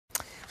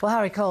Well,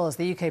 Harry Cole is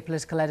the UK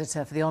political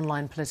editor for the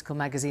online political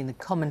magazine The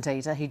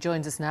Commentator. He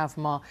joins us now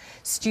from our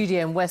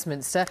studio in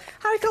Westminster.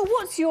 Harry Cole,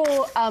 what's your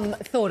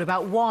thought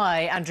about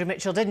why Andrew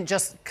Mitchell didn't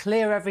just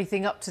clear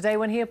everything up today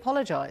when he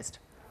apologised?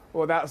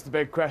 Well, that's the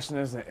big question,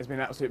 isn't it? It's been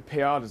an absolute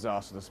PR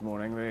disaster this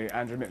morning.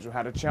 Andrew Mitchell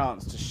had a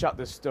chance to shut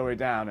this story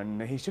down,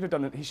 and he should have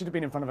done it. He should have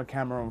been in front of a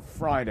camera on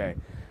Friday.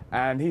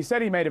 And he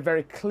said he made a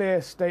very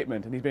clear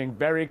statement, and he's being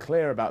very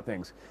clear about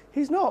things.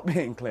 He's not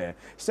being clear.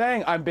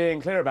 Saying I'm being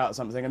clear about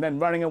something and then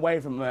running away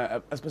from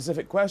a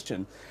specific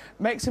question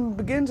makes him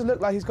begin to look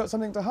like he's got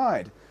something to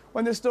hide.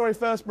 When this story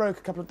first broke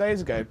a couple of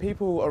days ago,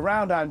 people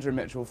around Andrew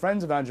Mitchell,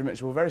 friends of Andrew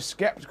Mitchell, were very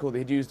sceptical that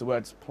he'd used the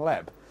words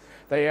pleb.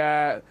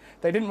 They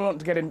didn't want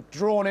to get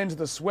drawn into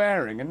the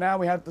swearing, and now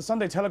we had the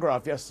Sunday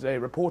Telegraph yesterday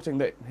reporting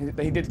that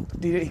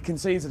he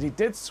concedes that he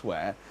did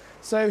swear.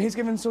 So he's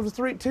given sort of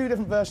two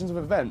different versions of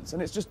events,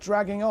 and it's just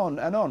dragging on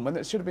and on when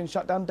it should have been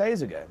shut down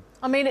days ago.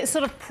 I mean, it's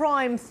sort of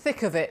prime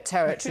thick of it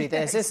territory,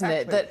 this, isn't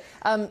it?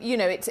 That, you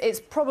know, it's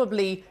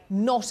probably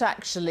not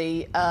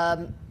actually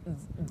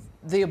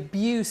the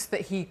abuse that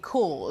he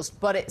caused,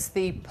 but it's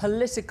the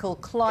political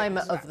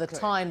climate of the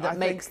time that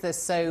makes this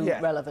so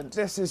relevant.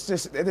 This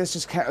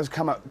just has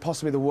come at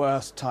possibly the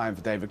worst time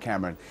for David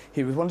Cameron.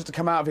 He wanted to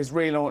come out of his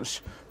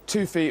relaunch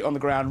 2 feet on the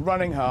ground,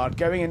 running hard,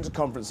 going into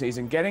conference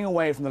season, getting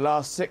away from the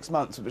last 6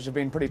 months, which have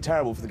been pretty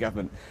terrible for the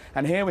government.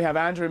 And here we have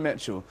Andrew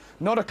Mitchell,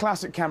 not a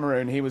classic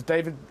Cameroon. He was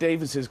David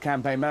Davis's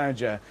campaign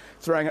manager,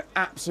 throwing an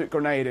absolute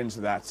grenade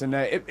into that. And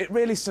it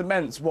really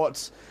cements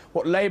what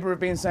Labour have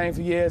been saying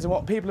for years, and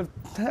what people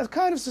have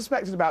kind of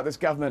suspected about this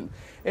government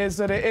is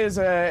that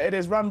it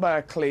is run by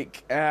a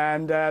clique,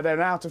 and they're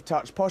an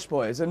out-of-touch posh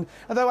boys. And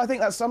although I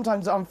think that's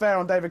sometimes unfair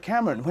on David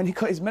Cameron, when he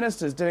got his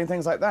ministers doing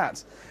things like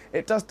that,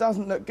 it just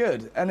doesn't look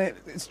good, and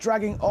it's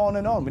dragging on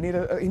and on.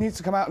 He needs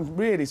to come out and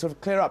really sort of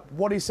clear up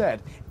what he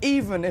said,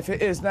 even if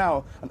it is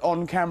now an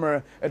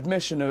on-camera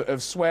admission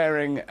of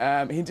swearing.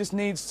 He just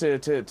needs to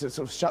sort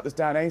of shut this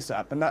down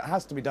ASAP, and that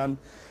has to be done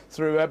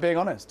through being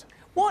honest.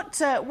 What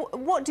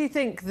do you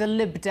think the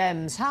Lib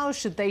Dems, how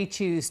should they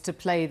choose to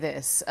play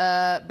this?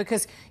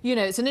 Because, you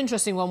know, it's an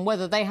interesting one,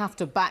 whether they have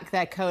to back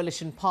their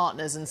coalition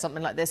partners in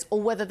something like this,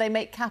 or whether they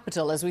make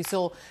capital, as we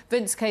saw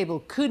Vince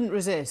Cable couldn't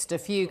resist a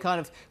few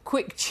kind of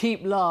quick,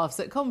 cheap laughs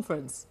at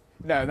conference.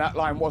 No, that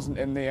line wasn't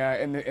in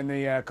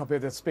the copy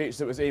of the speech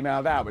that was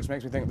emailed out, which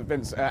makes me think that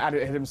Vince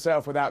added it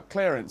himself without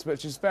clearance,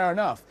 which is fair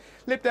enough.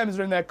 Lib Dems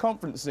are in their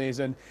conference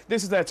season.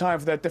 This is their time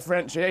for their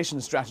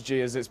differentiation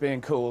strategy, as it's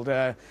being called,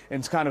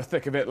 in kind of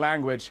thick-of-it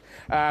language.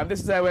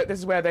 This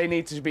is where they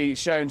need to be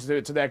shown to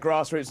their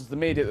grassroots and to the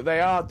media that they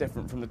are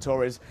different from the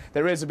Tories.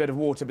 There is a bit of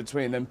water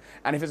between them,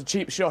 and if it's a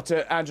cheap shot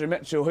at Andrew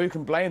Mitchell, who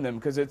can blame them?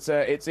 Because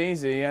it's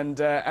easy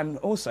and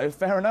also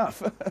fair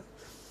enough.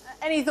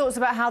 Any thoughts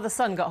about how The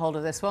Sun got hold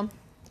of this one?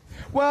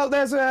 Well,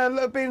 there's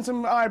been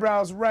some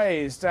eyebrows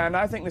raised, and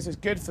I think this is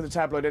good for the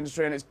tabloid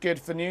industry and it's good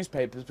for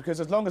newspapers, because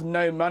as long as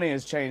no money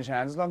has changed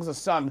hands, as long as The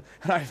Sun,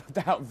 and I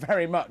doubt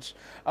very much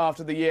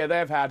after the year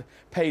they've had,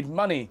 paid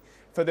money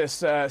for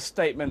this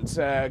statement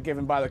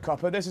given by the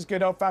copper, this is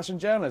good old-fashioned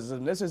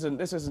journalism. This is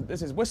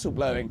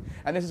whistleblowing,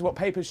 and this is what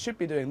papers should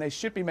be doing. They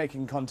should be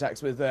making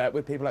contacts with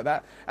people like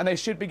that, and they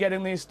should be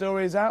getting these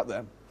stories out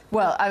there.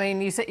 Well, I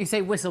mean, you say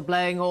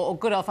whistleblowing or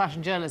good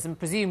old-fashioned journalism.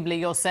 Presumably,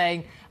 you're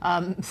saying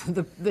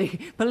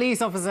the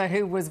police officer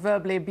who was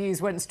verbally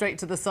abused went straight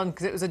to The Sun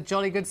because it was a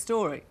jolly good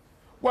story.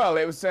 Well,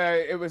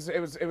 apparently it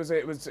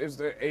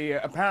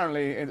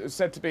was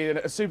said to be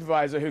a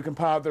supervisor who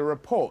compiled the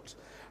report.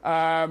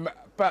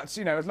 But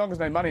you know, as long as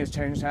no money has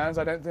changed hands,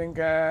 I don't think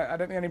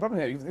any problem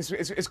here.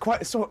 It's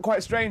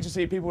quite strange to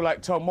see people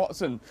like Tom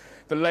Watson,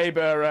 the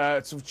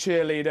Labour sort of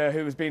cheerleader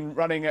who has been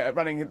running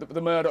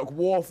the Murdoch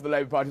war for the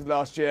Labour Party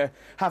last year,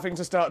 having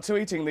to start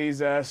tweeting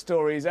these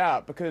stories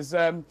out because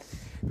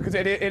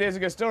it is a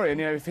good story, and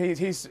you know, if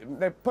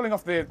they're pulling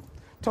off the.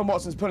 Tom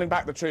Watson's pulling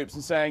back the troops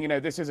and saying, you know,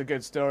 this is a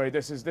good story,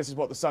 this is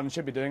what The Sun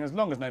should be doing. As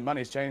long as no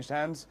money's changed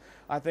hands,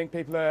 I think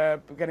people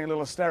are getting a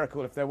little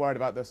hysterical if they're worried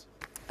about this.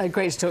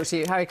 Great to talk to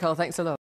you. Harry Cole, thanks a lot.